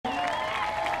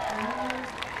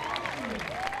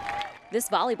This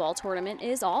volleyball tournament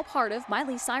is all part of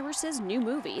Miley Cyrus's new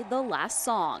movie, The Last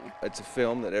Song. It's a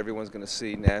film that everyone's going to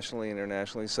see nationally and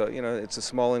internationally, so it's a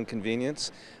small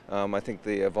inconvenience. I think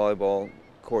the volleyball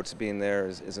courts being there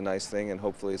is a nice thing, and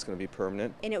hopefully it's going to be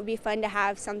permanent. And it would be fun to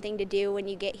have something to do when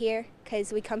you get here,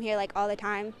 because we come here like all the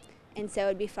time, and so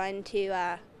it'd be fun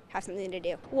to have something to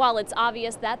do. While it's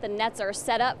obvious that the nets are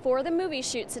set up for the movie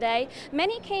shoot today,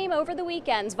 many came over the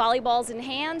weekends, volleyballs in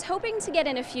hand, hoping to get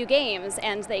in a few games,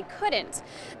 and they couldn't.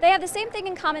 They have the same thing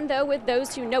in common, though, with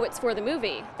those who know it's for the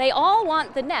movie. They all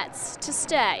want the nets to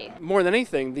stay. More than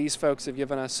anything, these folks have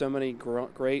given us so many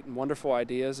great and wonderful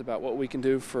ideas about what we can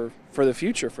do for the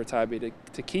future for Tybee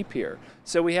to keep here.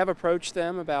 So we have approached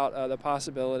them about the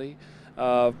possibility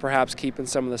of perhaps keeping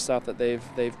some of the stuff that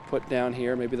they've put down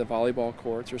here, maybe the volleyball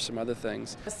courts or some other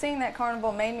things. Seeing that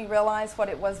carnival made me realize what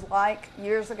it was like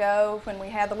years ago when we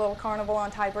had the little carnival on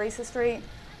Tybee Street.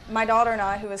 My daughter and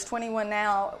I, who is 21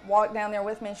 now, walked down there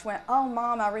with me and she went, "Oh,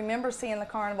 Mom, I remember seeing the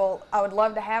carnival. I would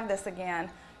love to have this again."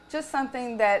 Just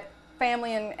something that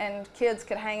family and kids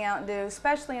could hang out and do,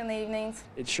 especially in the evenings.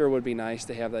 It sure would be nice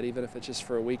to have that, even if it's just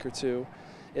for a week or two.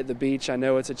 At the beach, I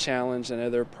know it's a challenge. I know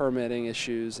there are permitting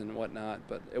issues and whatnot,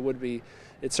 but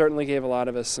it certainly gave a lot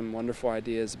of us some wonderful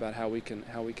ideas about how we can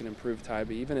improve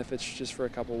Tybee, even if it's just for a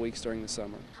couple of weeks during the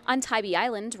summer. On Tybee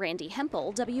Island, Randy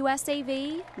Hempel,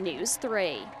 WSAV News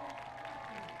 3.